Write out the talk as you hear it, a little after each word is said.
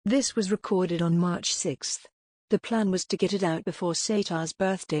This was recorded on March 6th. The plan was to get it out before Satar's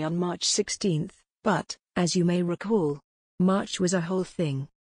birthday on March 16th, but, as you may recall, March was a whole thing.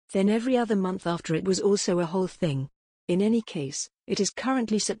 Then every other month after it was also a whole thing. In any case, it is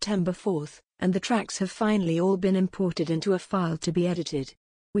currently September 4th, and the tracks have finally all been imported into a file to be edited.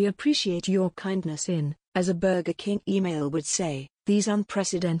 We appreciate your kindness in, as a Burger King email would say, these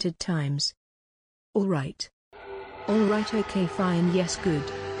unprecedented times. Alright, okay, fine, yes, good.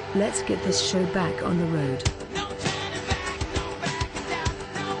 Let's get this show back on the road.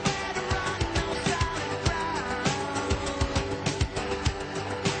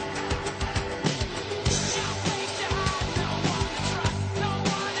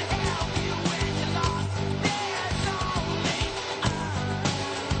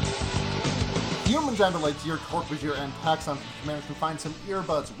 Andalites, your Torquazier, and Taxon commanders can find some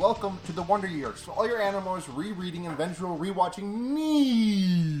earbuds. Welcome to the Wonder Years. So all your animals rereading and eventual rewatching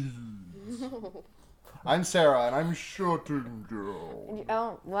me. I'm Sarah, and I'm shutting down.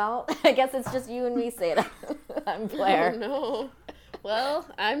 Oh, well, I guess it's just you and me, Seda. I'm Claire. Oh, no. Well,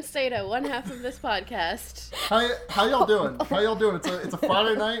 I'm Seda, one half of this podcast. How y'all doing? It's a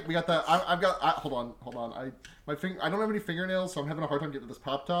Friday night. We got that. Hold on. I don't have any fingernails, so I'm having a hard time getting to this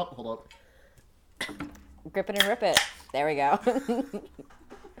pop top. Hold up. Grip it and rip it. There we go.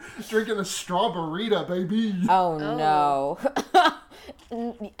 Drinking a Strawberita, baby. Oh. No.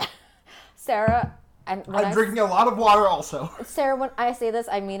 Sarah, I'm drinking a lot of water also. Sarah, when I say this,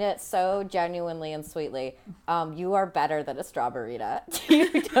 I mean it so genuinely and sweetly. You are better than a Strawberita.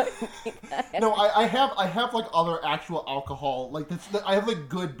 You don't think that? No, I have like other actual alcohol. Like I have like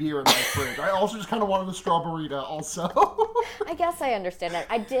good beer in my fridge. I also just kind of wanted a Strawberita also. I guess I understand that.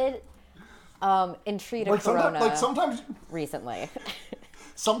 I did entreat a Corona sometimes recently.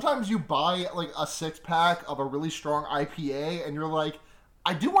 Sometimes you buy like a 6-pack of a really strong IPA and you're like,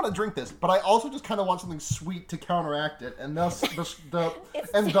 I do want to drink this, but I also just kind of want something sweet to counteract it, and thus it's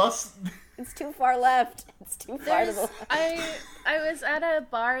too far left. It's too far to the left. I was at a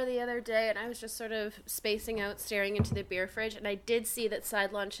bar the other day, and I was just sort of spacing out, staring into the beer fridge, and I did see that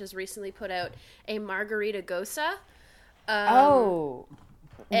Side Launch has recently put out a Margarita Gosa.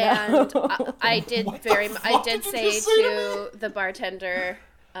 And I did say to the bartender,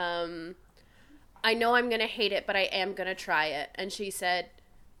 I know I'm going to hate it, but I am going to try it. And she said,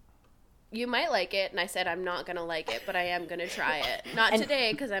 you might like it. And I said, I'm not going to like it, but I am going to try it. Not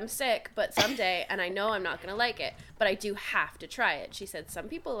today because I'm sick, but someday. And I know I'm not going to like it, but I do have to try it. She said, some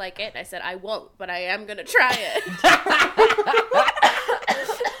people like it. And I said, I won't, but I am going to try it.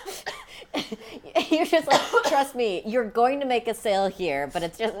 You're just like, trust me, you're going to make a sale here, but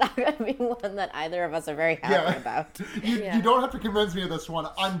it's just not going to be one that either of us are very happy about. You don't have to convince me of this one.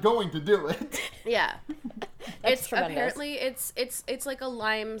 I'm going to do it. Yeah. It's tremendous. Apparently it's like a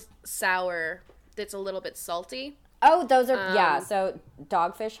lime sour that's a little bit salty. Oh, those are so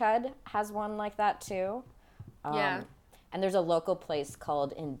Dogfish Head has one like that too. Yeah. And there's a local place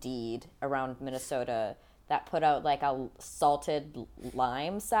called Indeed around Minnesota that put out like a salted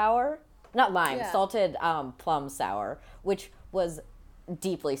lime sour. Not lime, salted plum sour, which was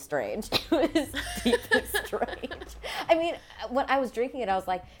deeply strange. It was deeply strange. I mean, when I was drinking it, I was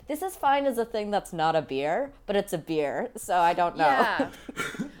like, this is fine as a thing that's not a beer, but it's a beer, so I don't know. Yeah.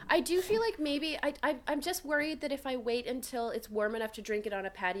 I do feel like maybe, I'm just worried that if I wait until it's warm enough to drink it on a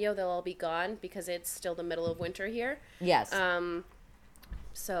patio, they'll all be gone because it's still the middle of winter here. Yes.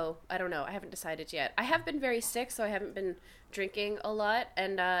 So, I don't know. I haven't decided yet. I have been very sick, so I haven't been drinking a lot.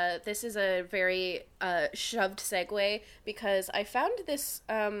 And this is a very shoved segue because I found this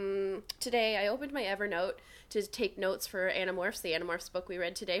today. I opened my Evernote to take notes for Animorphs, the Animorphs book we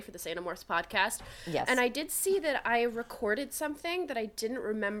read today for this Animorphs podcast. Yes. And I did see that I recorded something that I didn't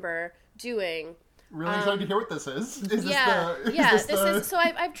remember doing. Really excited to hear what this is. So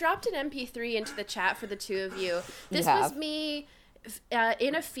I've dropped an MP3 into the chat for the two of you. This was me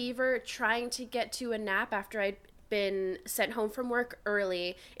in a fever trying to get to a nap after I'd been sent home from work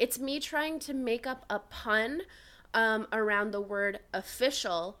early. It's me trying to make up a pun around the word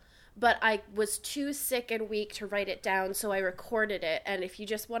official, but I was too sick and weak to write it down, so I recorded it. And if you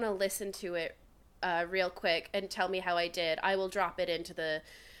just want to listen to it real quick and tell me how I did, I will drop it into the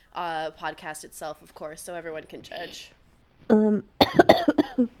podcast itself, of course, so everyone can judge.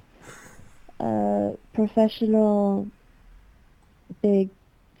 Professional, big,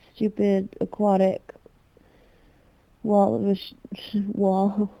 stupid, aquatic, wall, is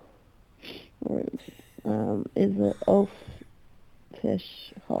an oaf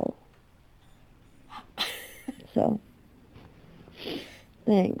fish hole. So,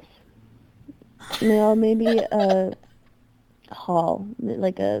 thanks. Now, maybe hall,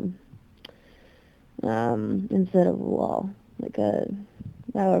 like a instead of a wall, like a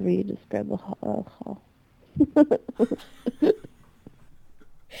however you describe a hall.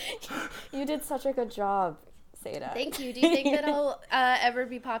 You did such a good job, Seda. Thank you. Do you think that I'll ever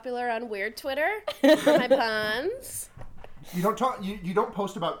be popular on Weird Twitter for my puns? You don't talk. You don't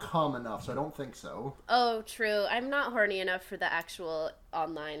post about cum enough, so I don't think so. Oh, true. I'm not horny enough for the actual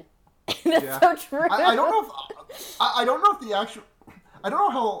online. That's so true. I don't know if I don't know if the actual. I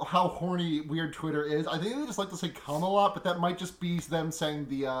don't know how horny Weird Twitter is. I think they just like to say cum a lot, but that might just be them saying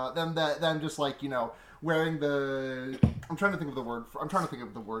them just like, you know, wearing the. I'm trying to think of the word. I'm trying to think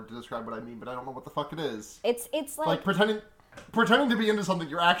of the word to describe what I mean, but I don't know what the fuck it is. It's like pretending to be into something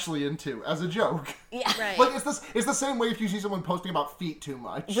you're actually into as a joke. Yeah, right. Like it's the same way if you see someone posting about feet too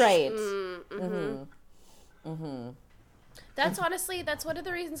much. Right. That's one of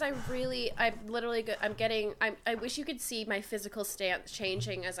the reasons I wish you could see my physical stance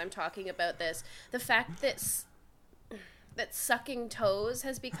changing as I'm talking about this. The fact that sucking toes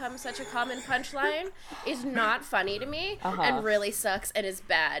has become such a common punchline is not funny to me and really sucks and is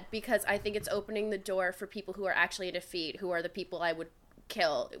bad, because I think it's opening the door for people who are actually into feet, who are the people I would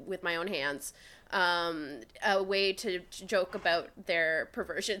kill with my own hands, a way to joke about their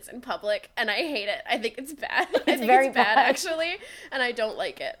perversions in public, and I hate it. I think it's bad. I think very it's bad, bad, actually, and I don't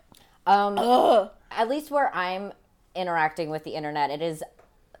like it. At least where I'm interacting with the internet, it is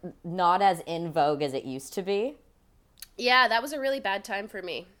not as in vogue as it used to be. Yeah, that was a really bad time for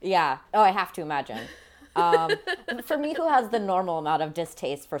me. Yeah. Oh, I have to imagine. For me, who has the normal amount of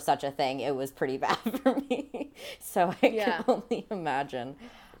distaste for such a thing, it was pretty bad for me. So I can only imagine.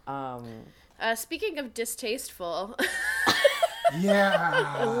 Speaking of distasteful.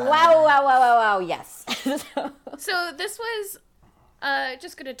 Yeah. Wow. Yes. So this was,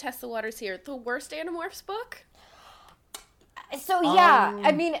 just going to test the waters here, the worst Animorphs book? So, yeah.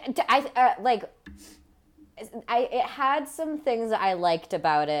 I mean, it had some things that I liked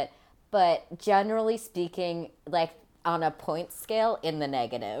about it, but generally speaking, like, on a point scale, in the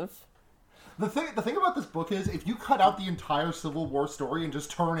negative. The thing about this book is, if you cut out the entire Civil War story and just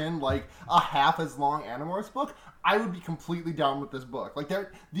turn in, like, a half as long Animorphs book, I would be completely down with this book. Like,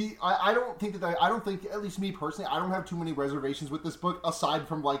 I don't think, at least me personally, I don't have too many reservations with this book, aside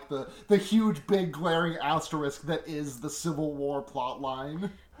from, like, the huge, big, glaring asterisk that is the Civil War plot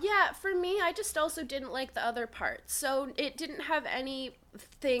line. Yeah, for me, I just also didn't like the other parts. So it didn't have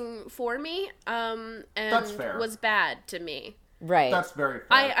anything for me, and That's fair. Was bad to me. Right. That's very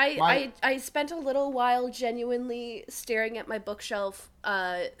fair. I spent a little while genuinely staring at my bookshelf,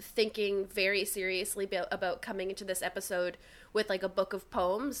 thinking very seriously about coming into this episode with like a book of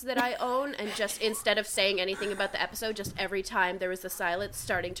poems that I own, and just instead of saying anything about the episode, just every time there was a silence,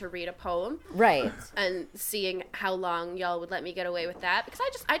 starting to read a poem. Right. And seeing how long y'all would let me get away with that, because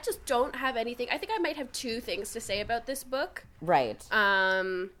I just don't have anything. I think I might have two things to say about this book. Right.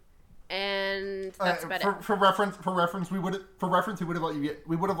 And that's about it. For reference, we would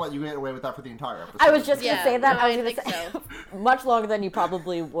have let you get away with that for the entire episode. I was just gonna say that. No, I was I gonna think say so. much longer than you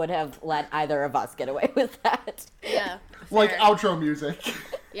probably would have let either of us get away with that. Yeah. Like fair. outro music.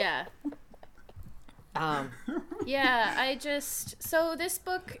 Yeah. Yeah, so this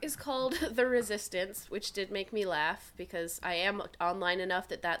book is called The Resistance, which did make me laugh because I am online enough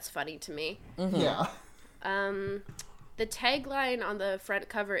that that's funny to me. Mm-hmm. Yeah. The tagline on the front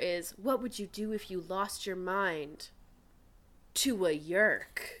cover is, "What would you do if you lost your mind? To a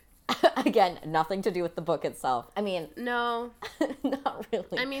yerk." Again, nothing to do with the book itself. I mean, No. not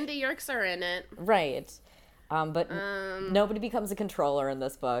really. I mean, the yerks are in it. Right. But nobody becomes a controller in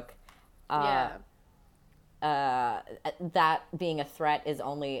this book. Yeah. That being a threat is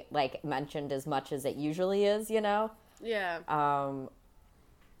only, like, mentioned as much as it usually is, you know? Yeah.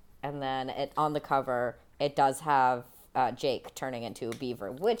 And then on the cover, it does have Jake turning into a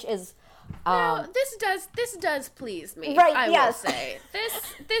beaver, which is... Now, this does please me. Right, I yes. will say.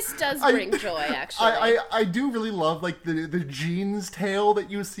 This does bring joy, actually. I do really love, like, the jeans tail that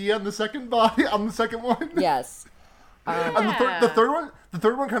you see on the second one. Yes. And the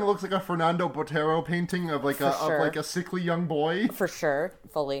third one kind of looks like a Fernando Botero painting of like a sickly young boy. For sure,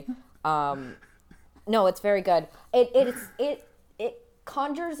 fully. No, it's very good. It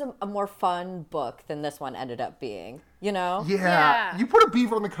conjures a more fun book than this one ended up being. You know? Yeah. You put a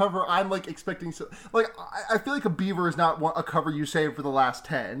beaver on the cover, I'm like expecting like I feel like a beaver is not a cover you save for the last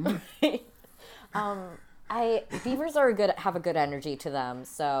 10. Beavers have a good energy to them,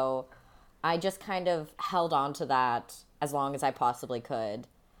 so I just kind of held on to that as long as I possibly could.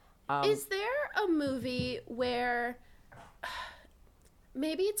 Is there a movie where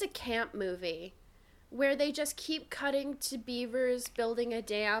maybe it's a camp movie where they just keep cutting to beavers building a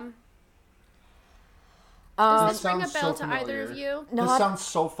dam? Does this ring a bell to either of you? This sounds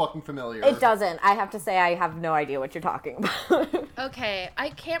so fucking familiar. It doesn't. I have to say I have no idea what you're talking about. Okay, I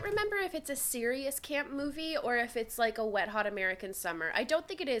can't remember if it's a serious camp movie or if it's like a Wet Hot American Summer. I don't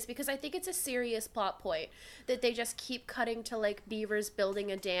think it is, because I think it's a serious plot point that they just keep cutting to like beavers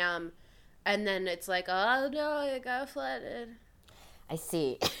building a dam, and then it's like, oh no, it got flooded. I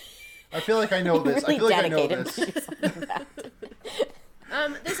see. I feel like I know this. Really I feel like I know dedicated this.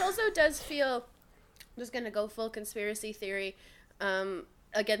 This also does feel... I'm just going to go full conspiracy theory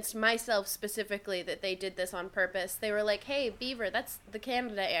against myself specifically, that they did this on purpose. They were like, hey, beaver, that's the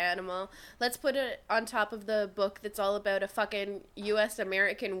Canada animal. Let's put it on top of the book that's all about a fucking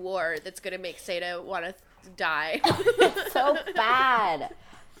U.S.-American war that's going to make Seda want to die. It's so bad.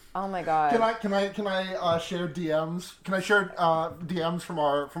 Oh my god. Can I share DMs? Can I share DMs from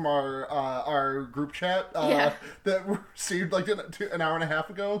our group chat that were received like an hour and a half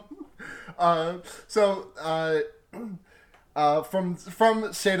ago? From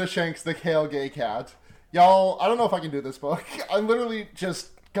Seda Shanks, the Kale Gay Cat. Y'all, I don't know if I can do this book. I'm literally just,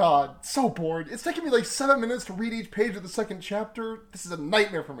 God, so bored. It's taking me like 7 minutes to read each page of the second chapter. This is a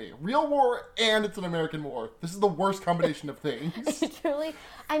nightmare for me. Real war, and it's an American war. This is the worst combination of things. Truly,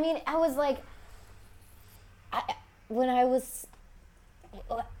 I mean, I was like, when I was,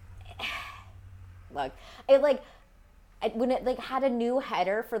 look, when it like had a new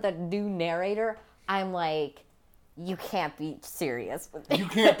header for the new narrator, I'm like, you can't be serious with this. You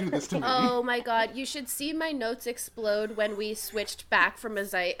can't do this to me. Oh my god, you should see my notes explode when we switched back from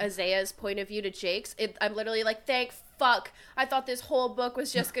Isaiah's point of view to Jake's. I'm literally like, thank fuck. I thought this whole book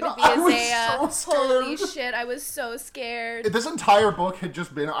was just going to be Isaiah. Holy shit, I was so scared. If this entire book had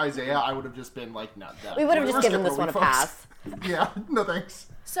just been Isaiah, I would have just been like, no. We would have just given this one a pass. Yeah, no thanks.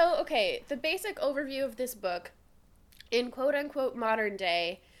 So, okay, the basic overview of this book, in quote-unquote modern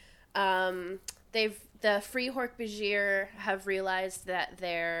day, the Free Hork-Bajir have realized that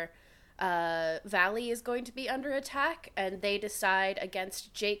their valley is going to be under attack, and they decide,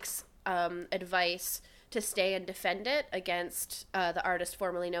 against Jake's advice, to stay and defend it against the artist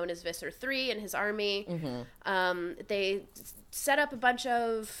formerly known as Visser III and his army. Mm-hmm. They set up a bunch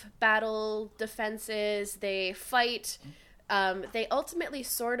of battle defenses. They fight. They ultimately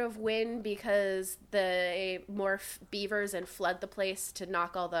sort of win because they morph beavers and flood the place to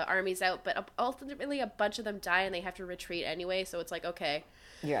knock all the armies out, but ultimately a bunch of them die and they have to retreat anyway, so it's like, okay.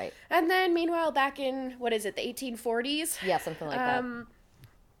 You're right. And then, meanwhile, back in, the 1840s? Yeah, something like that.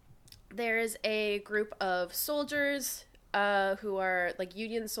 There's a group of soldiers who are, like,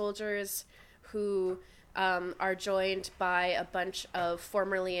 Union soldiers who are joined by a bunch of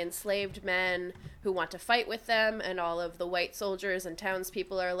formerly enslaved men who want to fight with them, and all of the white soldiers and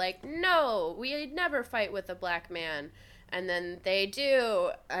townspeople are like, no, we'd never fight with a black man. And then they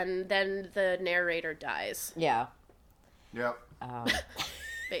do, and then the narrator dies. Yeah. Yep.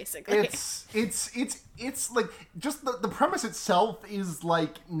 Basically. It's like, just the premise itself is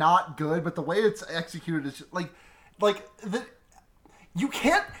like not good, but the way it's executed is just, you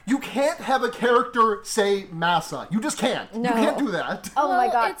can't have a character say massa. You just can't. No. You can't do that. Oh my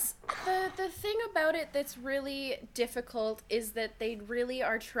god. It's the thing about it that's really difficult is that they really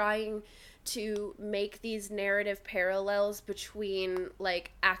are trying to make these narrative parallels between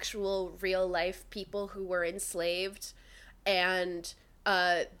like actual real life people who were enslaved and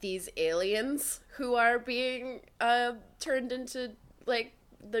these aliens who are being turned into like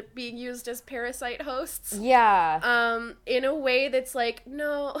being used as parasite hosts. Yeah. In a way that's like,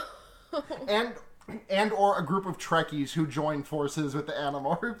 no. and or a group of Trekkies who join forces with the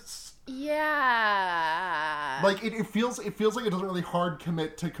Animorphs. Yeah. Like it feels like it doesn't really hard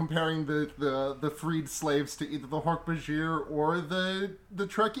commit to comparing the freed slaves to either the Hork-Bajir or the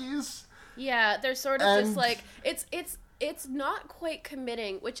Trekkies. Yeah, they're sort of just like it's not quite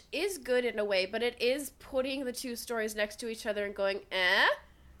committing, which is good in a way, but it is putting the two stories next to each other and going,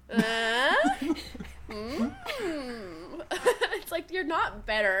 It's like, you're not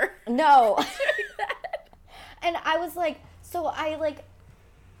better. No. And I was like, so I like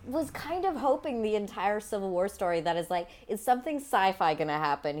was kind of hoping the entire Civil War story that is like, is something sci-fi gonna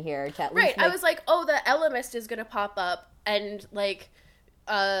happen here to at least I was like, oh, the Elemist is gonna pop up and like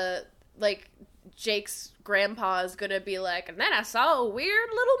Jake's grandpa is gonna be like, and then I saw a weird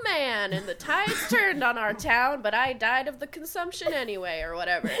little man and the tides turned on our town, but I died of the consumption anyway, or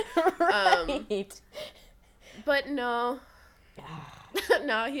whatever. Right. But no.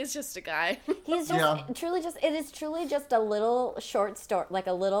 No, he's just a guy. He's just it is truly just a little short story, like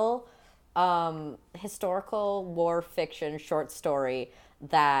a little historical war fiction short story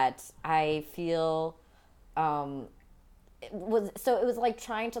that I feel it was like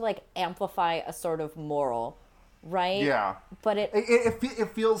trying to like amplify a sort of moral, right? Yeah. But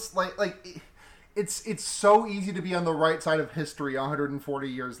it feels like it's so easy to be on the right side of history 140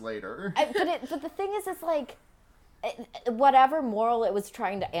 years later. But the thing is, it's like whatever moral it was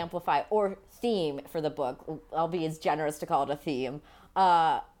trying to amplify or theme for the book, I'll be as generous to call it a theme,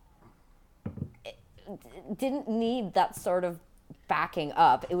 it didn't need that sort of backing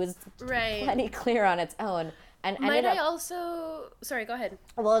up. It was plenty clear on its own. And sorry, go ahead.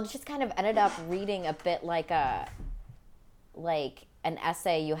 Well, it just kind of ended up reading a bit like an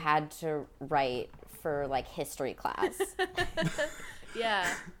essay you had to write for like history class.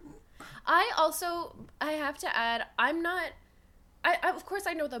 Yeah. I have to add, of course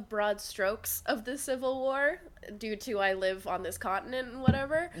I know the broad strokes of the Civil War due to I live on this continent and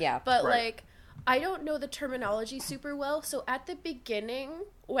whatever. Yeah. But like, I don't know the terminology super well. So at the beginning,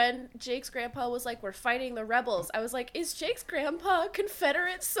 when Jake's grandpa was like, we're fighting the rebels, I was like, is Jake's grandpa a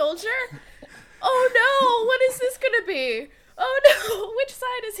Confederate soldier? Oh no, what is this gonna be? Oh no, which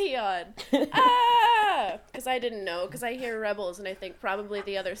side is he on? Because I didn't know, because I hear rebels and I think probably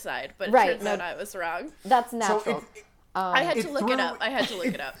the other side, but it turns out I was wrong. That's natural. I had to look it up.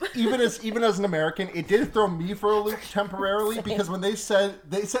 Even as an American, it did throw me for a loop temporarily because when they said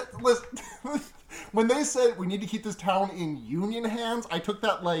listen, when they said we need to keep this town in Union hands, I took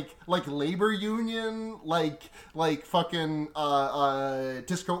that like labor union, like fucking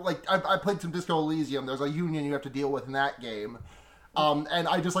disco. Like I played some Disco Elysium. There's a union you have to deal with in that game. And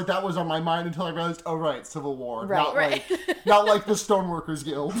I just that was on my mind until I realized, oh right, Civil War, not like the Stoneworkers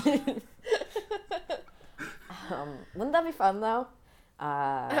Guild. Wouldn't that be fun though?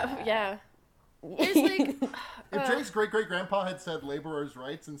 Yeah. If Jake's great-great-grandpa had said laborers'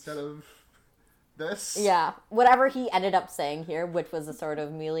 rights instead of this. Yeah. Whatever he ended up saying here, which was a sort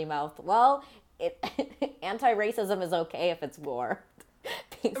of mealy-mouthed, well, anti-racism is okay if it's war.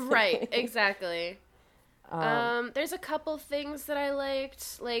 Basically. Right, exactly. There's a couple things that I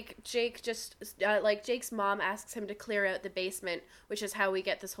liked, like Jake's mom asks him to clear out the basement, which is how we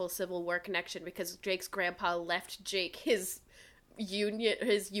get this whole Civil War connection, because Jake's grandpa left Jake his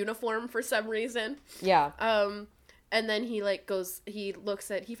uniform for some reason. Yeah. And then he he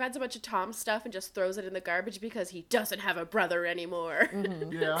finds a bunch of Tom's stuff and just throws it in the garbage because he doesn't have a brother anymore.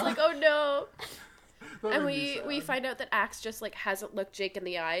 Mm-hmm. Yeah. It's like, oh no. And we find out that Axe just hasn't looked Jake in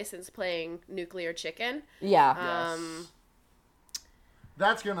the eye since playing Nuclear Chicken. Yeah.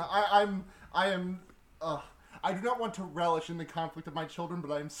 That's gonna. I do not want to relish in the conflict of my children, but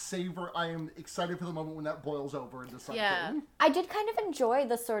I am excited for the moment when that boils over into something. Yeah. I did kind of enjoy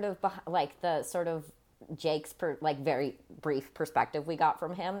the sort of Jake's very brief perspective we got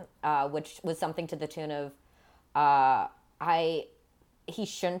from him, which was something to the tune of, he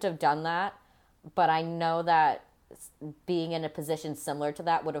shouldn't have done that. But I know that being in a position similar to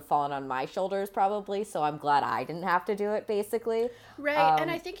that would have fallen on my shoulders probably, so I'm glad I didn't have to do it, basically. Right, and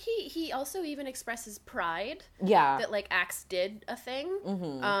I think he also even expresses pride. Yeah. That, Axe did a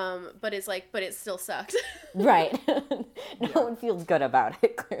thing, but it still sucked. Right. No one feels good about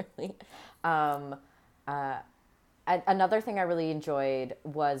it, clearly. Another thing I really enjoyed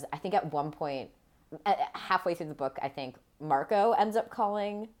was, I think at one point, halfway through the book, I think, Marco ends up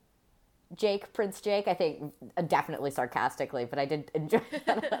calling Jake, Prince Jake, I think definitely sarcastically, but I did enjoy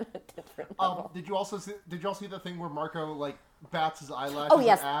that on a different level. Did you all see the thing where Marco bats his eyelashes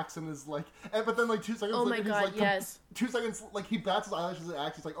at Axe and is but then 2 seconds oh later my God, yes. 2 seconds he bats his eyelashes at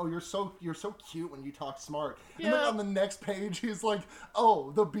Axe. He's like, oh, you're so cute when you talk smart. Yeah. And then on the next page he's like,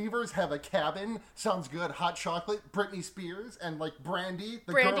 the Beavers have a cabin. Sounds good. Hot chocolate, Britney Spears, and Brandy,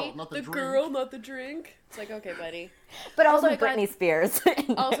 the girl, not the drink. Girl, not the drink. It's like, okay, buddy. But also Britney Spears.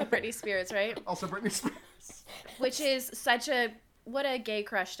 Also Britney Spears, right? Also Britney Spears. Which is what a gay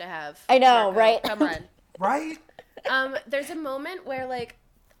crush to have. I know, Marco. right? Come on. Right? There's a moment where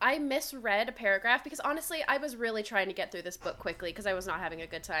I misread a paragraph because honestly I was really trying to get through this book quickly because I was not having a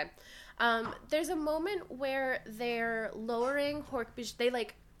good time. There's a moment where they're lowering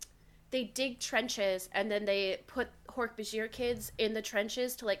they dig trenches and then they put Hork-Bajir kids in the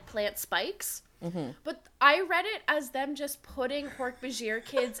trenches to plant spikes. Mm-hmm. But I read it as them just putting Hork-Bajir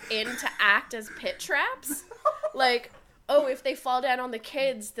kids in to act as pit traps. If they fall down on the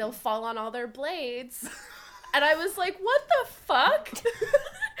kids, they'll fall on all their blades. And I was like, what the fuck?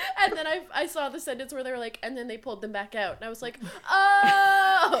 And then I saw the sentence where they were and then they pulled them back out. And I was like,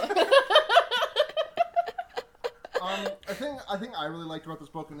 oh! I think I really liked about this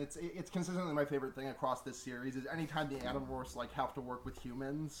book, and it's consistently my favorite thing across this series, is anytime the Animorphs have to work with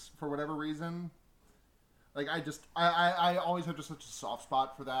humans for whatever reason. Like, I always have just such a soft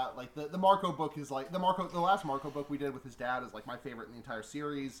spot for that. Like, the Marco book is like, the last Marco book we did with his dad is like my favorite in the entire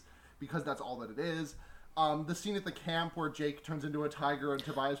series, because that's all that it is. The scene at the camp where Jake turns into a tiger and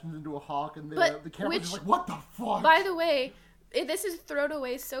Tobias turns into a hawk, and the camp is just like, what the fuck? By the way, this is thrown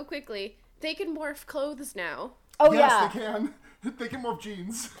away so quickly. They can morph clothes now. Oh, yes, yeah. they can. They can morph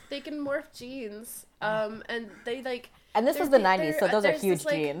jeans. They can morph jeans. And they, like... And this was the 90s, so those are huge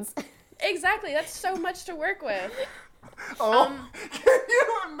jeans. Exactly, that's so much to work with. Oh, can you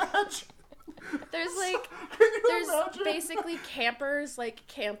imagine? There's basically campers like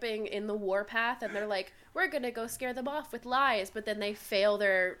camping in the warpath, and they're like, we're gonna go scare them off with lies, but then they fail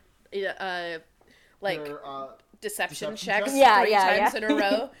their deception checks 3 times in a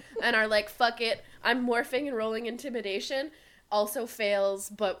row, and are like, fuck it, I'm morphing and rolling intimidation. Also fails,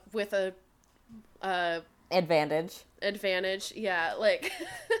 but with a advantage, yeah, like,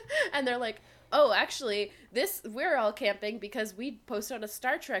 and they're like, oh, actually, we're all camping because we posted on a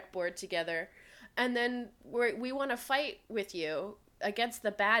Star Trek board together, and then we want to fight with you against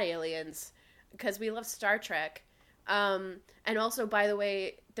the bad aliens because we love Star Trek. And also, by the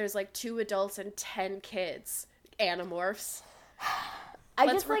way, there's like 2 adults and 10 kids, Animorphs.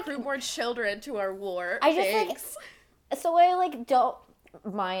 Let's recruit more children to our war. So I like don't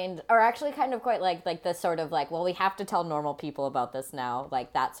mind, or actually kind of quite like the sort of like, well, we have to tell normal people about this now,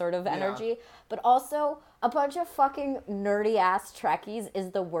 like that sort of energy. But also, a bunch of fucking nerdy ass Trekkies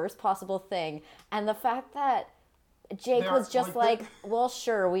is the worst possible thing, and the fact that Jake was just like, well,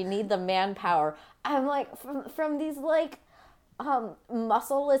 sure, we need the manpower. I'm like, from these like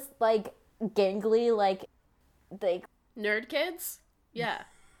muscleless, like gangly, like nerd kids, yeah,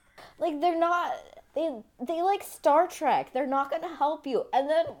 like they're not. They like Star Trek. They're not going to help you. And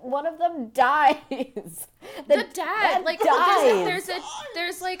then one of them dies. The dad like dies.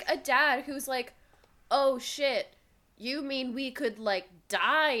 There's like a dad who's like, "Oh shit. You mean we could like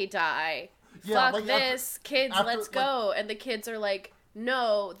die? Yeah, fuck like this. Kids, let's go." And the kids are like,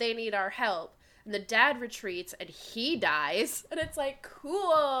 "No, they need our help." And the dad retreats and he dies. And it's like,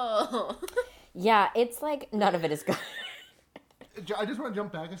 cool. Yeah, it's like none of it is good. I just want to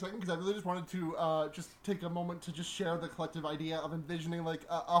jump back a second because I really just wanted to just take a moment to just share the collective idea of envisioning like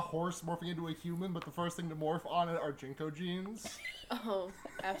a horse morphing into a human, but the first thing to morph on it are Jinko jeans. Oh,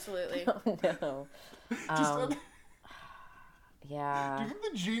 absolutely. Oh, no. Yeah. Do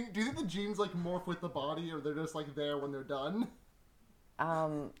you think the jeans like morph with the body, or they're just like there when they're done?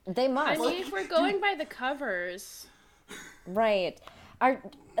 They must. I mean, if we're going by the covers, right?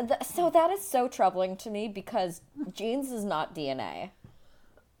 So that is so troubling to me because genes is not DNA.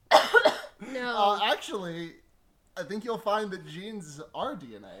 No. Actually, I think you'll find that genes are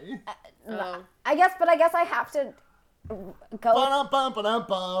DNA. I guess I have to go.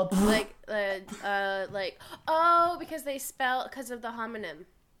 because they spell because of the homonym.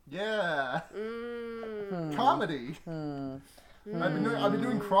 Yeah. Comedy. I've been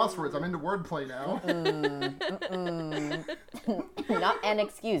doing crosswords. I'm into wordplay now. Not an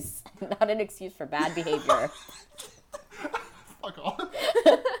excuse. Not an excuse for bad behavior. Fuck off.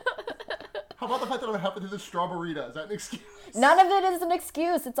 How about the fact that I'm happy to do the Strawberita? Is that an excuse? None of it is an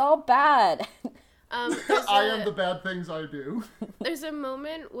excuse. It's all bad. I am the bad things I do. There's a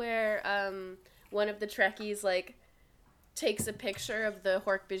moment where one of the Trekkies like takes a picture of the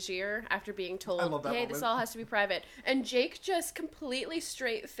Hork-Bajir after being told, hey, this all has to be private. And Jake just completely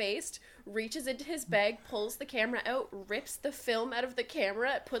straight-faced reaches into his bag, pulls the camera out, rips the film out of the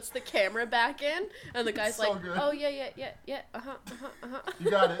camera, puts the camera back in, and the guy's like, good. Oh, yeah,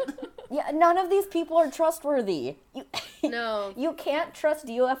 You got it. Yeah, none of these people are trustworthy. No. You can't trust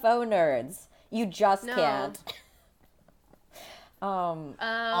UFO nerds. You just can't. A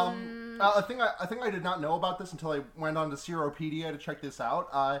thing I did not know about this until I went on to Seropedia to check this out.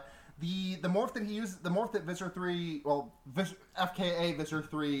 The morph that he used, the morph that Visser 3, FKA Visser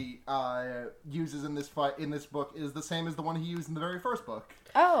 3 uses in this book is the same as the one he used in the very first book.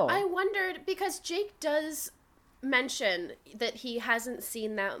 Oh. I wondered, because Jake does mention that he hasn't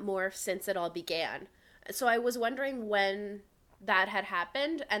seen that morph since it all began. So I was wondering when that had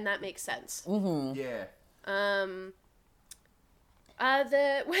happened, and that makes sense. Mm-hmm. Yeah.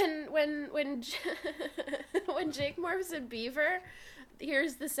 When when Jake morphs a beaver,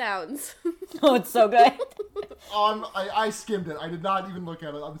 here's the sounds. Oh, it's so good. I skimmed it. I did not even look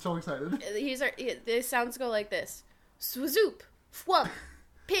at it. I'm so excited. The sounds go like this: swoop, thwump,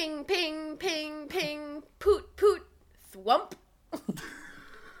 ping, ping, ping, ping, poot, poot, thwump.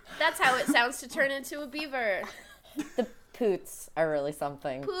 That's how it sounds to turn into a beaver. The poots are really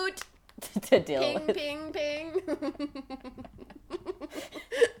something. Poot. To deal ping, with. Ping, ping, ping.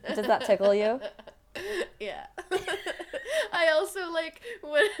 Does that tickle you? Yeah. I also like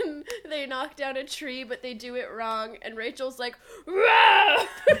when they knock down a tree, but they do it wrong, and Rachel's like, "Rah!"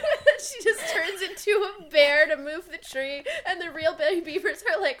 She just turns into a bear to move the tree, and the real beavers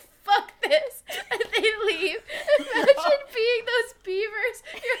are like, "Fuck this," and they leave. Imagine being those beavers.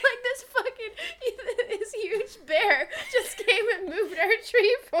 You're like, this huge bear just came and moved our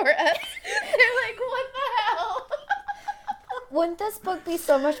tree for us. They're like, what the hell? Wouldn't this book be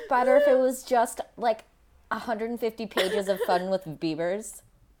so much better if it was just like 150 pages of fun with beavers?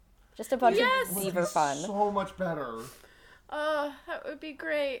 Just a bunch of beaver fun. So much better. Oh, that would be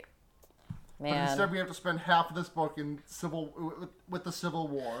great. Man. But instead we have to spend half of this book in with the Civil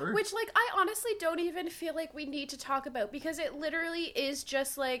War. Which, like, I honestly don't even feel like we need to talk about, because it literally is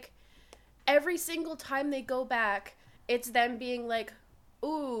just, like, every single time they go back, it's them being like,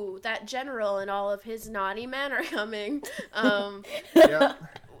 ooh, that general and all of his naughty men are coming. Yeah.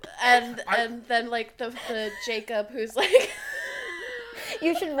 And then, like, the Jacob who's like...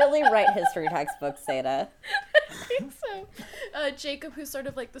 You should really write history textbooks, Seda. I think so. Jacob, who's sort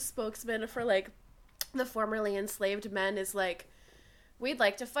of like the spokesman for like the formerly enslaved men, is like, we'd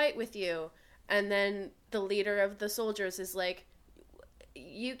like to fight with you. And then the leader of the soldiers is like,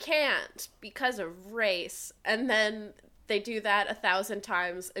 you can't because of race. And then they do that 1,000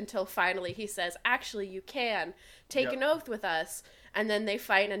 times until finally he says, actually, you can. Take an oath with us. And then they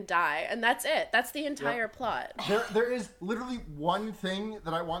fight and die. And that's it. That's the entire plot. There is literally one thing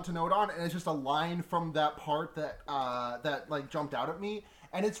that I want to note on, and it's just a line from that part that like jumped out at me.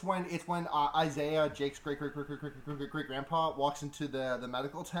 And it's when Isaiah, Jake's great grandpa, walks into the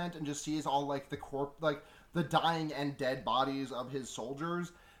medical tent and just sees all like the dying and dead bodies of his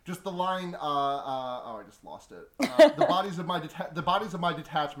soldiers. Just the line, I just lost it. The bodies of my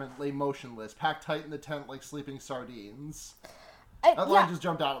detachment lay motionless, packed tight in the tent like sleeping sardines. That line just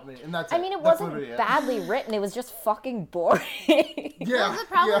jumped out at me, and that's it. I mean, it wasn't badly written. It was just fucking boring. Well, the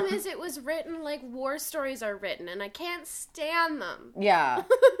problem is it was written like war stories are written, and I can't stand them. Yeah.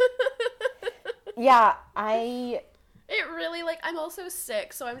 It really, like, I'm also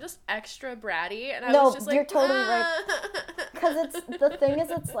sick, so I'm just extra bratty, and I was just like, you're totally right. Because the thing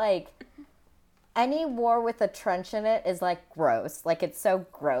is, it's like, any war with a trench in it is, like, gross. Like, it's so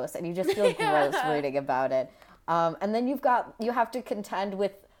gross, and you just feel gross reading about it. And then you have to contend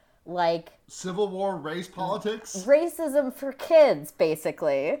with, like... Civil War race politics? Racism for kids,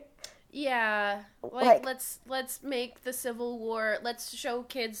 basically. Yeah. Like let's make the Civil War... Let's show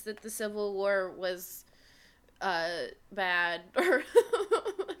kids that the Civil War was bad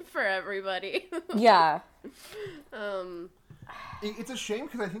for everybody. Yeah. It's a shame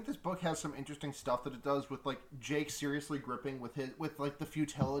because I think this book has some interesting stuff that it does with like Jake seriously gripping with like the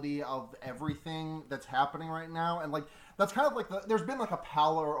futility of everything that's happening right now, and like that's kind of like there's been like a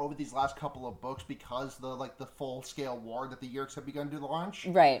pallor over these last couple of books because the full scale war that the Yeerks have begun to launch.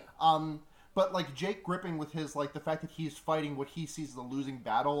 Right. But like Jake gripping with his like the fact that he's fighting what he sees as a losing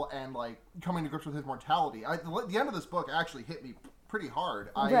battle and like coming to grips with his mortality. The end of this book actually hit me pretty hard.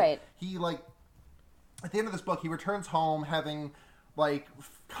 He like at the end of this book he returns home having like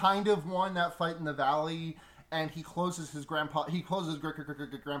kind of won that fight in the valley, and he closes grandpa's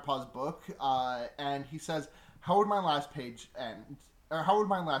book, and he says, how would my last page end? Or how would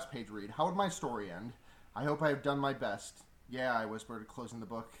my last page read? How would my story end? I hope I have done my best. Yeah, I whispered, closing the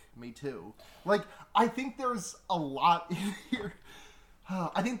book. Me too. Like, I think there's a lot in here.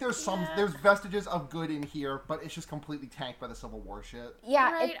 I think there's there's vestiges of good in here, but it's just completely tanked by the Civil War shit.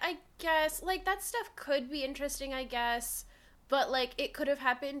 Yeah. Right, I guess. Like, that stuff could be interesting, I guess. But, like, it could have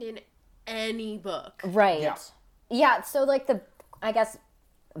happened in any book. Right. Yeah, so, like, I guess,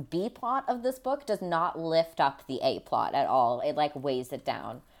 B plot of this book does not lift up the A plot at all. It, like, weighs it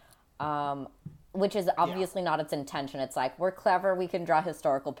down. Which is obviously not its intention. It's like, we're clever, we can draw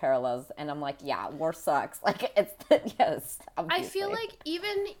historical parallels. And I'm like, yeah, war sucks. Like, it's, yes, obviously. I feel like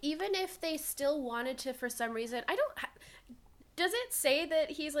even if they still wanted to, for some reason, does it say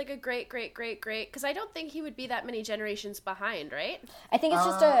that he's like a great? Because I don't think he would be that many generations behind, right? I think it's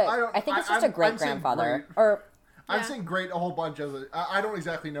just a great grandfather. I'm saying great a whole bunch of it. I don't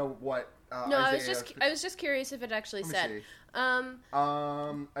exactly know what. No, I was just curious if it actually said.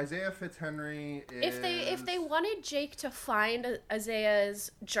 Isaiah Fitzhenry is... If they wanted Jake to find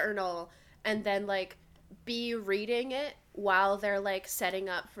Isaiah's journal and then like be reading it while they're like setting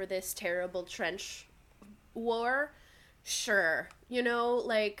up for this terrible trench war, sure,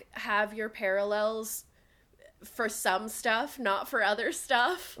 like have your parallels for some stuff, not for other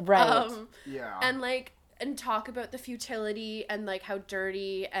stuff, right? And talk about the futility and like how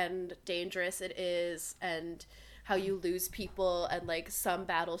dirty and dangerous it is and how you lose people and like some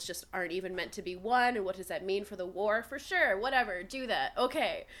battles just aren't even meant to be won, and what does that mean for the war? For sure, whatever, do that,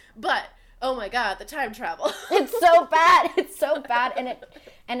 okay. But oh my god, the time travel. It's so bad. It's so bad,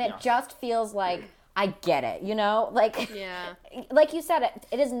 and it just feels like I get it, you know? Like, yeah. Like you said,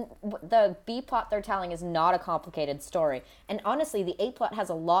 it isn't, the B plot they're telling is not a complicated story. And honestly, the A plot has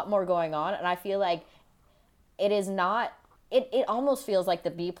a lot more going on, and I feel like it is not, it almost feels like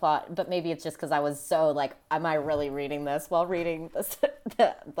the B plot, but maybe it's just because I was so like, am I really reading this while reading this,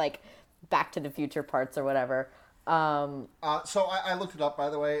 like, Back to the Future parts or whatever. So I looked it up, by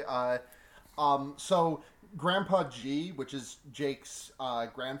the way. So Grandpa G, which is Jake's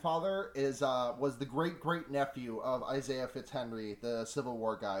grandfather, was the great nephew of Isaiah Fitzhenry, the Civil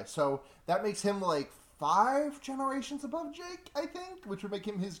War guy. So that makes him like 5 generations above Jake, I think, which would make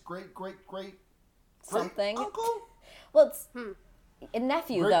him his great something uncle. Well, it's a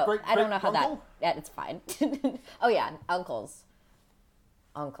nephew though. I don't know how that. Uncle? Yeah, it's fine. Oh yeah, uncles.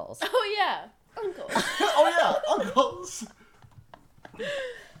 Oh yeah, uncles. Oh yeah, uncles.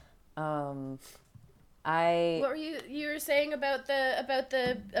 What were you were saying about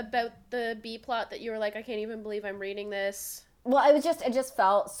the B plot that you were like, I can't even believe I'm reading this. Well, it just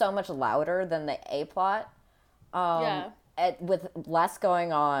felt so much louder than the A plot. With less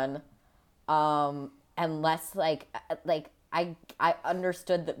going on, and less like I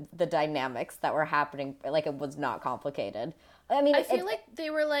understood the dynamics that were happening. Like, it was not complicated. I mean, I feel like they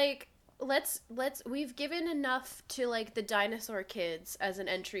were like, we've given enough to like the dinosaur kids as an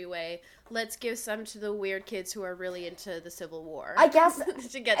entryway. Let's give some to the weird kids who are really into the Civil War. I guess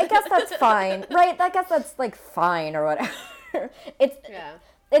that's fine, right? I guess that's like fine or whatever.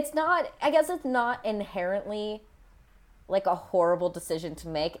 It's not. I guess it's not inherently like a horrible decision to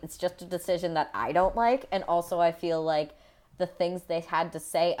make. It's just a decision that I don't like, and also I feel like the things they had to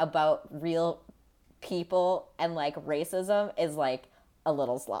say about real people and like racism is like a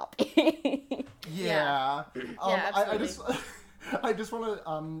little sloppy. Yeah. Absolutely. I just want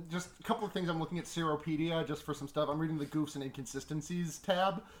to, just a couple of things. I'm looking at Seropedia just for some stuff. I'm reading the Goofs and Inconsistencies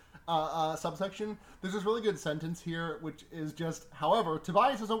tab, subsection. There's this really good sentence here, which is just, however,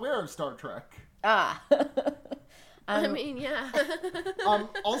 Tobias is aware of Star Trek. I mean, yeah.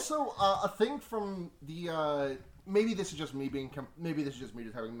 Also, a thing from the, maybe this is just me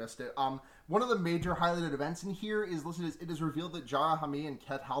just having missed it. One of the major highlighted events in here is listed as, it is revealed that Jara Hamid and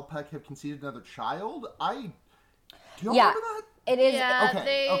Ket Halpek have conceived another child. Do you remember that? It is. Yeah,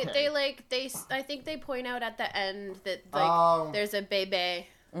 okay. I think they point out at the end that like there's a bebe,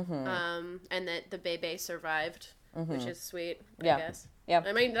 and that the bebe survived, which is sweet. I guess. Yeah.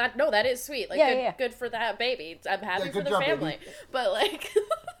 I mean, that is sweet. Like, good for that baby. I'm happy for the family. Baby. But like,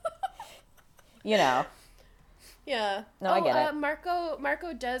 you know. Yeah. No, I get it.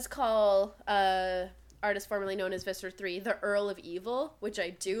 Marco does call artist formerly known as Visser 3 the Earl of Evil, which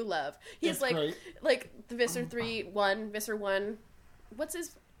I do love. He's great. Like the Visser Visser 1. What's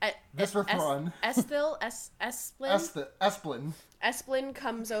his Visser Thrawn. Esthil? Esplin. Esplin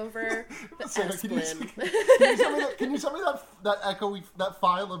comes over. Can you send me that echoey, that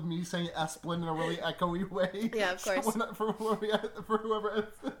file of me saying Esplin in a really echoey way? Yeah, of course. For whoever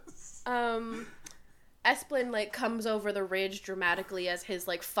edits this. Esplin like comes over the ridge dramatically as his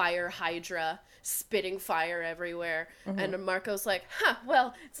like fire hydra spitting fire everywhere, and Marco's like,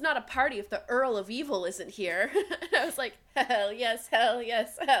 well, it's not a party if the Earl of Evil isn't here. And I was like, hell yes, hell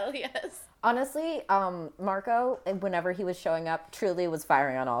yes, hell yes. Honestly, Marco, whenever he was showing up, truly was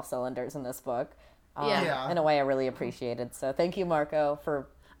firing on all cylinders in this book. In a way I really appreciated. So thank you, Marco, for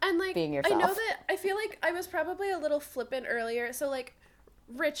being yourself. I know that I feel like I was probably a little flippant earlier. So like,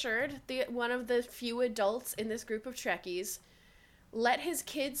 Richard, one of the few adults in this group of Trekkies, let his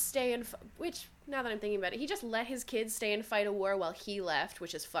kids stay and which, now that I'm thinking about it, he just let his kids stay and fight a war while he left,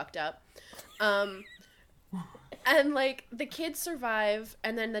 which is fucked up. And like, the kids survive,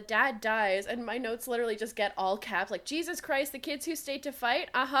 and then the dad dies, and my notes literally just get all caps, like, Jesus Christ, the kids who stayed to fight,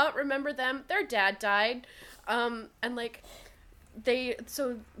 remember them, their dad died. And like,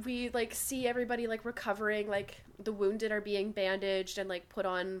 we like see everybody like recovering, like the wounded are being bandaged and like put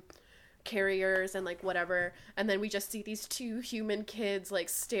on carriers and like whatever, and then we just see these 2 human kids like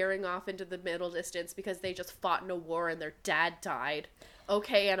staring off into the middle distance because they just fought in a war and their dad died.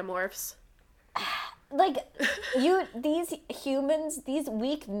 Okay, Animorphs. Like, these humans, these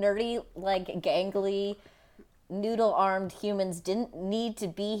weak, nerdy, like gangly, noodle-armed humans didn't need to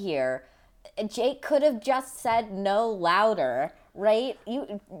be here. Jake could have just said no louder, right?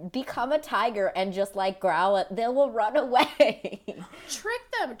 You become a tiger and just like growl at, they will run away. Trick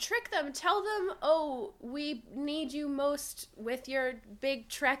them. Tell them, oh, we need you most with your big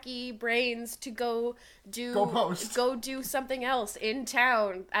Trekkie brains to go do something else in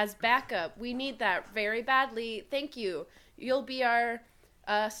town as backup. We need that very badly. Thank you. You'll be our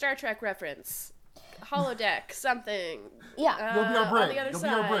Star Trek reference. Holodeck, something. Yeah. You'll be our bridge. On the other You'll side.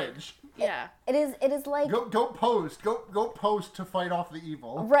 be our bridge. Yeah. It is like... Go post to fight off the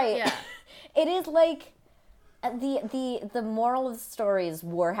evil. Right. Yeah. It is like... The moral of the story is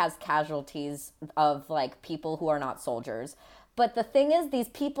war has casualties of, like, people who are not soldiers. But the thing is, these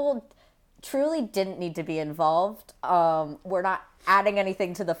people truly didn't need to be involved. We're not adding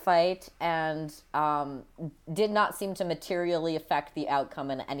anything to the fight, and did not seem to materially affect the outcome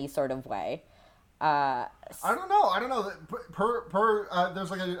in any sort of way. I don't know.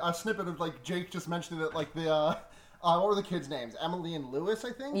 There's like a snippet of like Jake just mentioning that like the what were the kids' names? Emily and Lewis,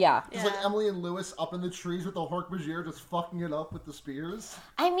 I think. Yeah. It's like Emily and Lewis up in the trees with the Hork-Bajir just fucking it up with the spears.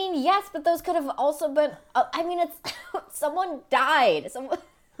 I mean, yes, but those could have also been. It's someone died.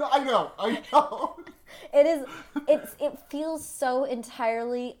 I know. It feels so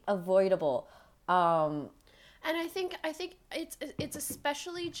entirely avoidable. And I think it's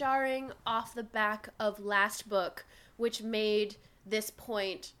especially jarring off the back of last book, which made this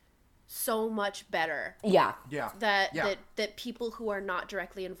point so much better. Yeah. That people who are not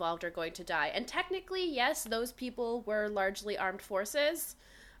directly involved are going to die. And technically, yes, those people were largely armed forces.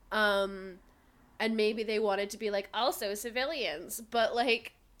 And maybe they wanted to be like also civilians, but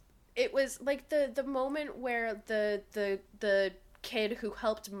like it was like the moment where the kid who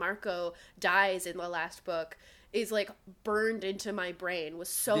helped Marco dies in the last book is like burned into my brain was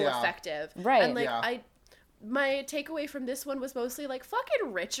so effective. Right. And like my takeaway from this one was mostly like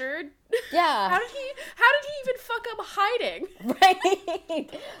fucking Richard. Yeah. How did he even fuck up hiding? Right.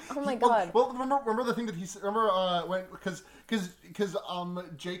 Oh my god. Well, remember the thing that when because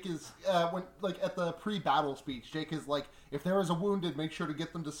Jake is when like at the pre-battle speech, Jake is like, if there is a wounded, make sure to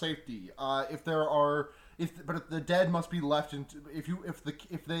get them to safety. If the dead must be left, and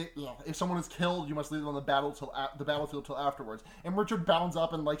if someone is killed, you must leave them on the battlefield till afterwards. And Richard bounds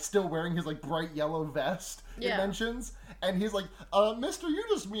up and like still wearing his like bright yellow vest. Yeah. It mentions, and he's like, "Mister, you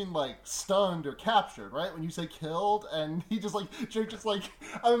just mean like stunned or captured, right? When you say killed." And he just like Jake just like,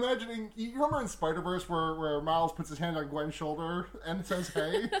 I'm imagining. You remember in Spider-Verse where Miles puts his hand on Gwen's shoulder and says,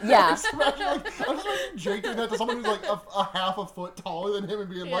 "Hey." Yeah. I'm just imagining Jake doing that to someone who's like a half a foot taller than him and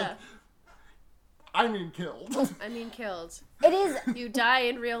being like, I mean killed. It is. You die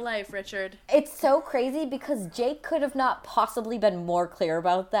in real life, Richard. It's so crazy because Jake could have not possibly been more clear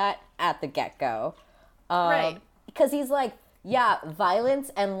about that at the get-go. Right. Because he's like, yeah,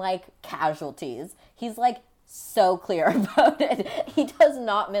 violence and like casualties. He's like so clear about it. He does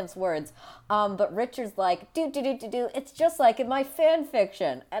not mince words. But Richard's like, it's just like in my fan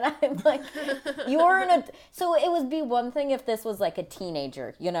fiction. And I'm like, so it would be one thing if this was like a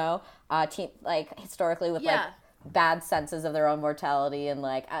teenager, you know, like historically with like bad senses of their own mortality and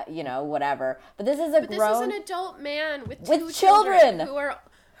like, whatever. But this is This is an adult man with two children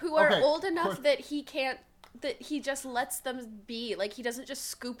who are old enough that he can't, that he just lets them be. Like, he doesn't just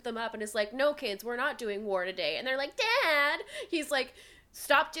scoop them up and is like, no, kids, we're not doing war today. And they're like, Dad! He's like,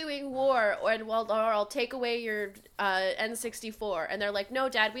 stop doing war, or I'll take away your N64. And they're like, no,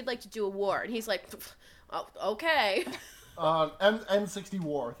 Dad, we'd like to do a war. And he's like, oh, okay. N60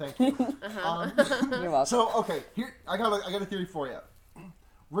 war, thank you. You're welcome. So, okay, here, I got a theory for you.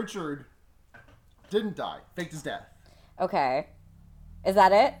 Richard didn't die, faked his death. Okay. Is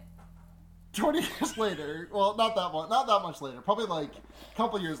that it? 20 years later, well, not that much later, probably like a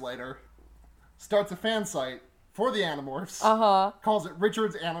couple years later, starts a fan site for the Animorphs. Calls it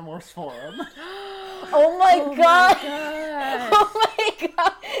Richard's Animorphs Forum. Oh my god! Oh my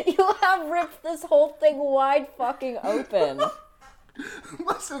god! You have ripped this whole thing wide fucking open.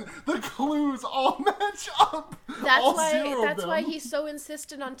 Listen, the clues all match up. That's why he's so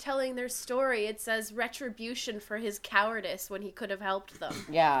insistent on telling their story. It says retribution for his cowardice when he could have helped them.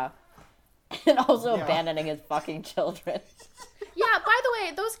 Yeah. And also abandoning his fucking children. Yeah, by the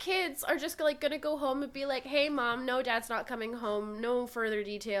way, those kids are just like gonna go home and be like, hey Mom, no, Dad's not coming home, no further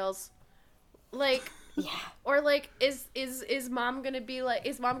details. Like, or like, is Mom gonna be like,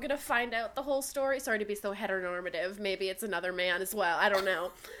 is Mom gonna find out the whole story? Sorry to be so heteronormative, maybe it's another man as well, I don't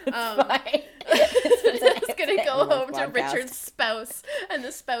know. Fine. It's gonna go home to Richard's spouse, and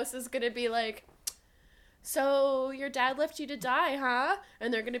the spouse is gonna be like, so your dad left you to die, huh?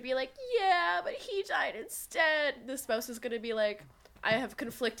 And they're gonna be like, yeah, but he died instead. The spouse is gonna be like, I have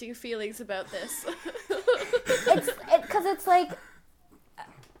conflicting feelings about this. Because it's like,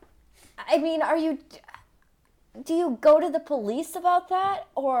 I mean, do you go to the police about that?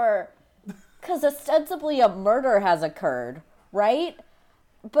 Or, because ostensibly a murder has occurred, right?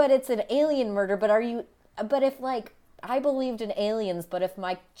 But it's an alien murder, but if, like, I believed in aliens, but if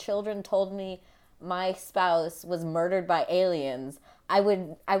my children told me my spouse was murdered by aliens, I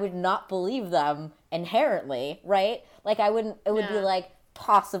would not believe them inherently, right? Like, it would be like,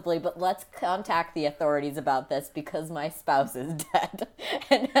 possibly, but let's contact the authorities about this because my spouse is dead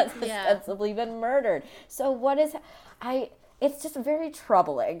and has ostensibly been murdered. So it's just very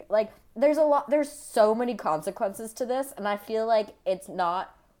troubling. Like, there's so many consequences to this, and I feel like it's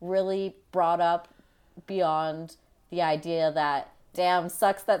not really brought up beyond the idea that, damn,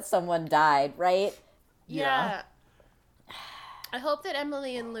 sucks that someone died, right? Yeah. I hope that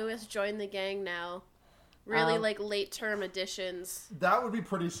Emily and Lewis join the gang now. Really, like, late-term additions. That would be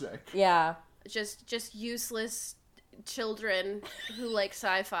pretty sick. Yeah. Just useless children who like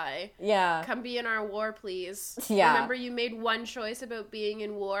sci-fi. Yeah. Come be in our war, please. Yeah. Remember, you made one choice about being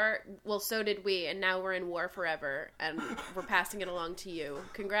in war? Well, so did we, and now we're in war forever, and we're passing it along to you.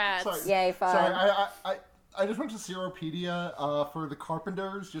 Congrats. Sorry. Yay, fun. Sorry, I just went to Seropedia for the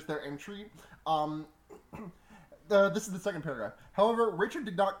Carpenters, just their entry. This is the second paragraph. However, Richard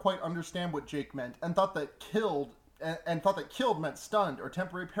did not quite understand what Jake meant and thought that killed meant stunned or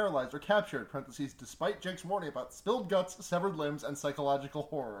temporarily paralyzed or captured, parentheses, despite Jake's warning about spilled guts, severed limbs, and psychological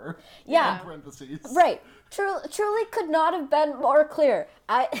horror. Yeah. Parentheses. Right. Truly could not have been more clear.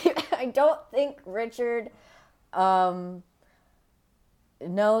 I don't think Richard knows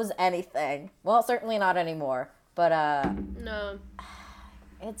anything. Well, certainly not anymore. But No.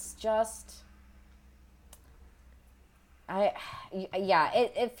 It's just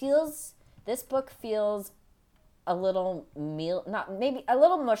it feels, this book feels a little a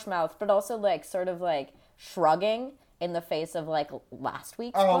little mush-mouthed, but also like sort of like shrugging in the face of like last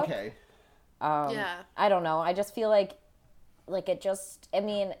week's book. Okay. Yeah. I don't know. I just feel like it just, I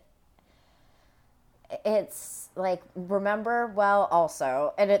mean, it's like, remember, well,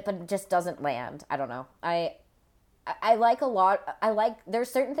 also, but it just doesn't land. I don't know. I like a lot.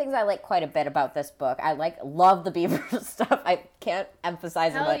 There's certain things I like quite a bit about this book. Love the Beavers stuff. I can't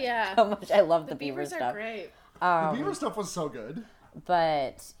emphasize how much I love the Beavers stuff. Are great. The Beaver stuff was so good.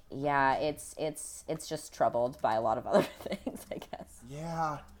 But yeah, it's just troubled by a lot of other things, I guess.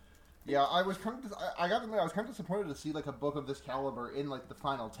 Yeah. I was kind of, I got to admit, I was kind of disappointed to see like a book of this caliber in like the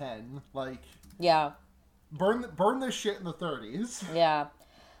final 10. Like, yeah, burn this shit in the 30s.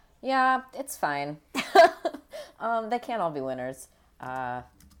 Yeah, it's fine. They can't all be winners. Does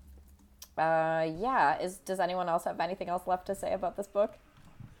anyone else have anything else left to say about this book?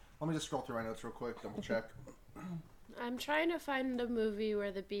 Let me just scroll through my notes real quick, double check. I'm trying to find a movie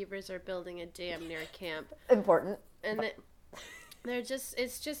where the Beavers are building a dam near camp. Important. And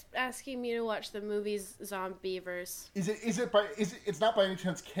it's just asking me to watch the movies Zombievers. It's not by any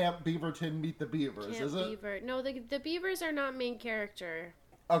chance Camp Beaverton Meet the Beavers, Camp is it? Beaver. No, the Beavers are not main character.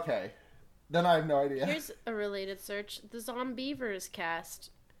 Okay. Then I have no idea. Here's a related search. The Zombievers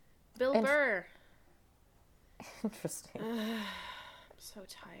cast. Bill Burr. Interesting. I'm so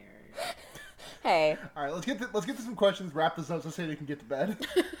tired. Hey. All right, let's get to some questions. Wrap this up so Sadie can get to bed.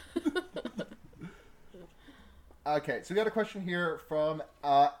 Okay, so we got a question here from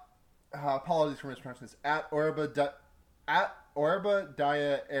apologies for mispronouncing this, at Orba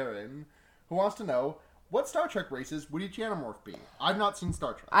Dia Aaron, who wants to know, what Star Trek races would each Animorph be? I've not seen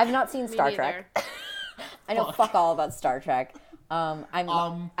Star Trek. I've not seen Star Trek. I know fuck all about Star Trek. I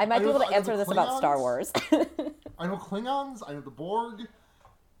might be able to answer this about Star Wars. I know Klingons. I know the Borg.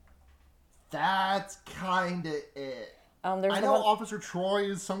 That's kind of it. I know Officer Troy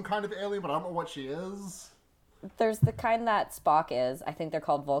is some kind of alien, but I don't know what she is. There's the kind that Spock is. I think they're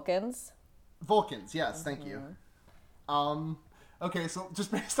called Vulcans. Vulcans, yes, thank you. Okay, so just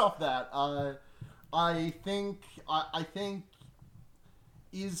based off that, I think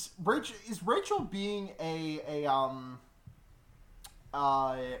is Rachel being oh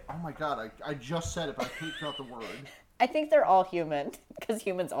my god, I just said it, but I can't figure out the word. I think they're all human, because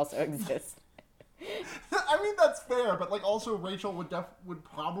humans also exist. I mean, that's fair, but like also Rachel would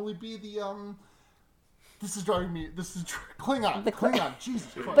probably be the this is driving me. This is Klingon. The Klingon.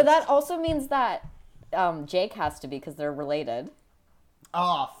 Jesus Christ. But that also means that Jake has to be, because they're related.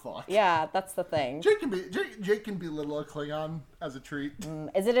 Ah, fuck. Yeah, that's the thing. Jake can be little Klingon as a treat.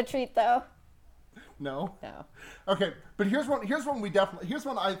 Is it a treat though? No. No. Okay, but here's one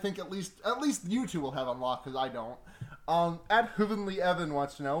I think at least you two will have unlocked, because I don't. At Heavenly Evan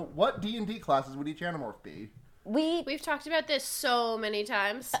wants to know, what D&D classes would each Animorph be? We've talked about this so many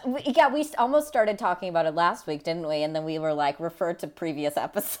times. We almost started talking about it last week, didn't we? And then we were like, refer to previous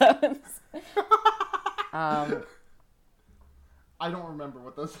episodes. I don't remember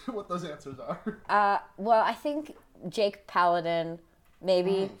what those answers are. Well, I think Jake Paladin,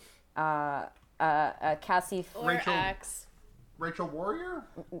 maybe. Cassie or Axe. Rachel Warrior?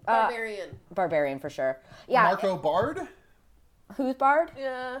 Barbarian for sure. Yeah. Marco Bard? Who's Bard?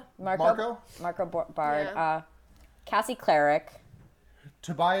 Yeah. Marco Bard. Yeah. Cassie Cleric.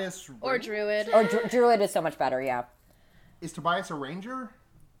 Tobias or Druid. Or Druid is so much better, yeah. Is Tobias a ranger?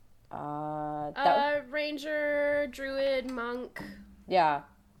 Ranger, Druid, Monk. Yeah.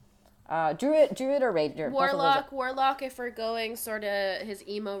 Druid or Ranger. Warlock if we're going sort of his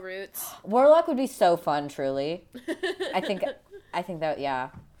emo roots. Warlock would be so fun, truly. I think that, yeah.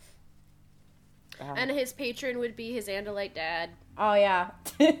 And his patron would be his Andalite dad. Oh, yeah.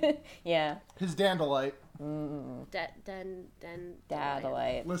 Yeah. His Dandalite.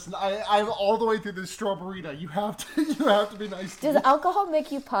 Dadalite. Listen, I'm all the way through this Strawberita. You have to be nice to me. Does alcohol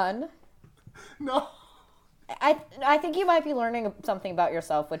make you pun? No. I think you might be learning something about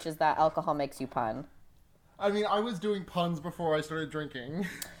yourself, which is that alcohol makes you pun. I mean, I was doing puns before I started drinking.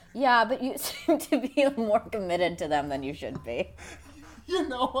 Yeah, but you seem to be more committed to them than you should be. You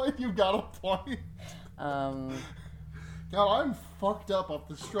know what? You got a point. God, I'm fucked up off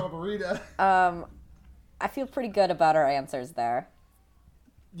the Strawberita. I feel pretty good about our answers there.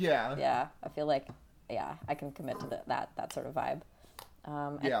 Yeah. Yeah, I feel like, yeah, I can commit to that sort of vibe.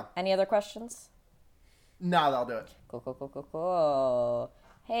 Yeah. Any other questions? No, that'll do it. Cool.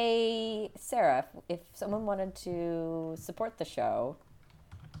 Hey, Sarah, if someone wanted to support the show,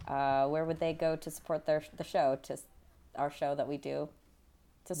 where would they go to support our show that we do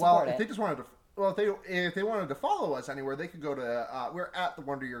to support it? If they just wanted to, if they wanted to follow us anywhere, they could go to. We're at the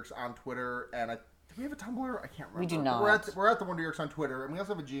Wonder Yerks on Twitter, and do we have a Tumblr? I can't remember. We do not. We're at the Wonder Yerks on Twitter, and we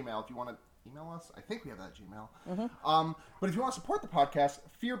also have a Gmail if you want to email us. I think we have that Gmail. Mm-hmm. But if you want to support the podcast,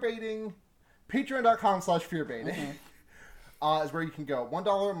 fearbaiting. Patreon.com/fearbaiting is where you can go.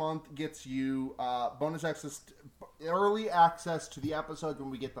 $1 a month gets you bonus access, early access to the episodes when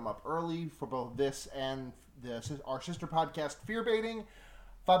we get them up early for both this and our sister podcast, Fearbaiting.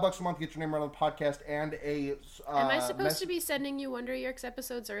 $5 a month gets your name right on the podcast and a. Am I supposed to be sending you Wonder Yerks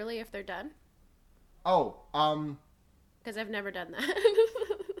episodes early if they're done? Oh, because I've never done that.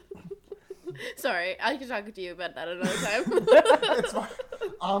 Sorry, I can talk to you about that another time. It's fine.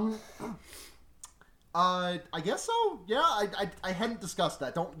 I guess so. Yeah, I hadn't discussed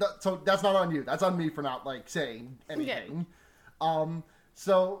that. So that's not on you. That's on me for not saying anything. Okay.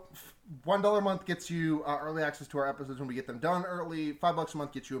 So $1 a month gets you early access to our episodes when we get them done early. $5 a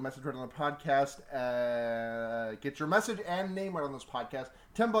month gets you a message right on the podcast. Get your message and name right on this podcast.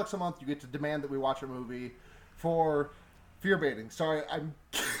 $10 a month you get to demand that we watch a movie for Fearbaiting. Sorry, I'm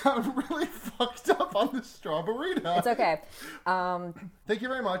really fucked up on the Strawberita. It's okay. Thank you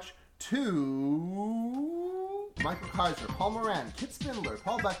very much to Michael Kaiser, Paul Moran, Kit Spindler,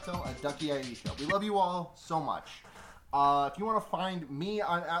 Paul Bechtel, and Ducky Aisha. We love you all so much. If you want to find me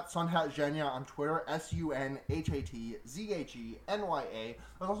at SunhatZhenya on Twitter, SunhatZhenya.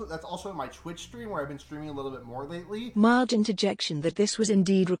 That's also my Twitch stream where I've been streaming a little bit more lately. Mild interjection that this was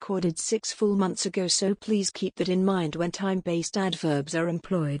indeed recorded 6 full months ago, so please keep that in mind when time-based adverbs are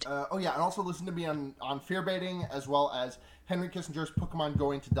employed. And also listen to me on Fearbaiting, as well as Henry Kissinger's Pokemon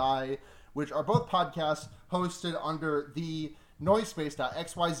Going to Die, which are both podcasts hosted under the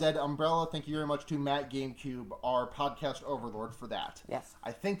Noisepace.xyz umbrella. Thank you very much to Matt GameCube, our podcast overlord, for that. Yes.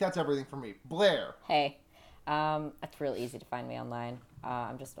 I think that's everything for me. Blair. Hey, it's real easy to find me online.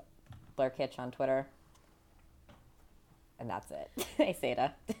 I'm just Blair Kitsch on Twitter. And that's it. Hey,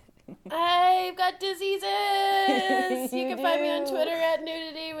 Seda. I've got diseases. You can find me on Twitter at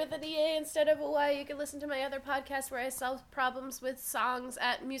nudity with an EA instead of a Y. You can listen to my other podcast where I solve problems with songs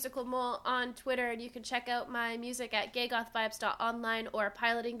at Musical Mole on Twitter. And you can check out my music at gaygothvibes.online or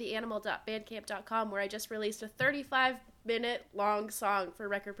pilotingtheanimal.bandcamp.com, where I just released a 35-minute long song for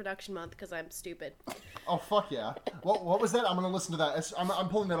Record Production Month because I'm stupid. Oh, fuck yeah. What was that? I'm going to listen to that. I'm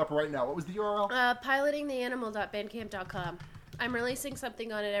pulling that up right now. What was the URL? Pilotingtheanimal.bandcamp.com. I'm releasing something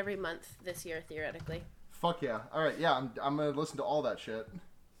on it every month this year, theoretically. Fuck yeah. All right, yeah, I'm going to listen to all that shit.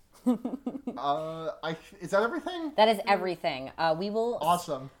 Is that everything? That is everything. We will...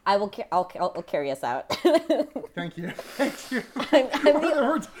 Awesome. I'll carry us out. Thank you.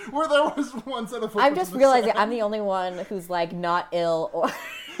 Where there was one set of... I'm just realizing I'm the only one who's, not ill or...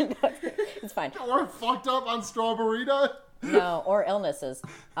 It's fine. Or fucked up on Strawberita? No, or illnesses.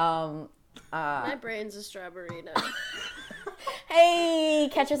 My brain's a Strawberita. Hey,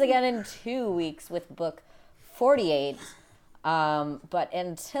 catch us again in 2 weeks with book 48. But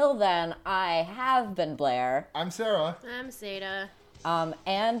until then, I have been Blair. I'm Sarah. I'm Zeta.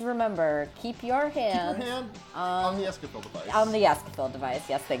 And remember, keep your hand, on the Escafil device. On the Escafil device.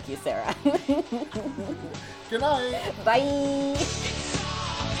 Yes, thank you, Sarah. Good night. Bye.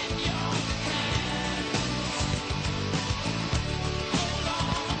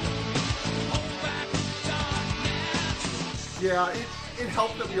 Yeah, it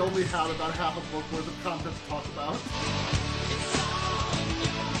helped that we only had about half a book worth of content to talk about.